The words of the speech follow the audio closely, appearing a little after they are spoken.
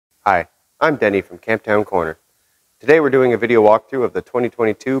Hi, I'm Denny from Camptown Corner. Today we're doing a video walkthrough of the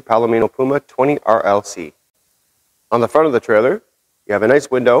 2022 Palomino Puma 20 RLC. On the front of the trailer, you have a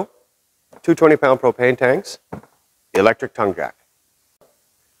nice window, two 20-pound propane tanks, the electric tongue jack.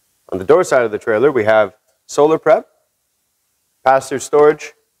 On the door side of the trailer, we have solar prep, pass-through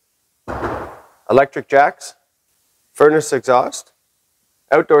storage, electric jacks, furnace exhaust,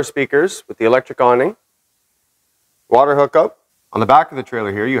 outdoor speakers with the electric awning, water hookup. On the back of the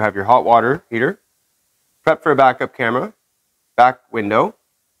trailer here, you have your hot water heater, prep for a backup camera, back window,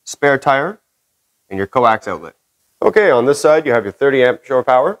 spare tire, and your coax outlet. Okay, on this side you have your 30 amp shore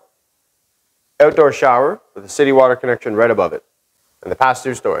power, outdoor shower with a city water connection right above it, and the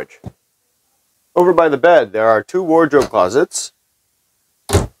pass-through storage. Over by the bed there are two wardrobe closets,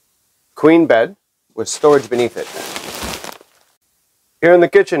 queen bed with storage beneath it. Here in the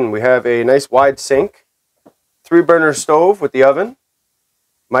kitchen we have a nice wide sink, 3-burner stove with the oven,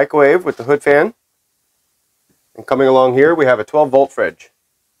 microwave with the hood fan, and coming along here we have a 12-volt fridge.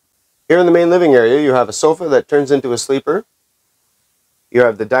 Here in the main living area you have a sofa that turns into a sleeper, you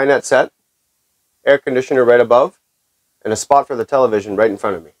have the dinette set, air conditioner right above, and a spot for the television right in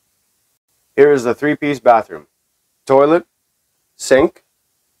front of me. Here is the 3-piece bathroom, toilet, sink,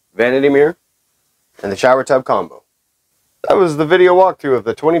 vanity mirror, and the shower tub combo. That was the video walkthrough of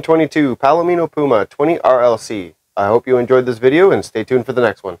the 2022 Palomino Puma 20 RLC. I hope you enjoyed this video and stay tuned for the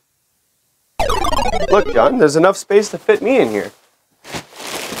next one. Look, John, there's enough space to fit me in here.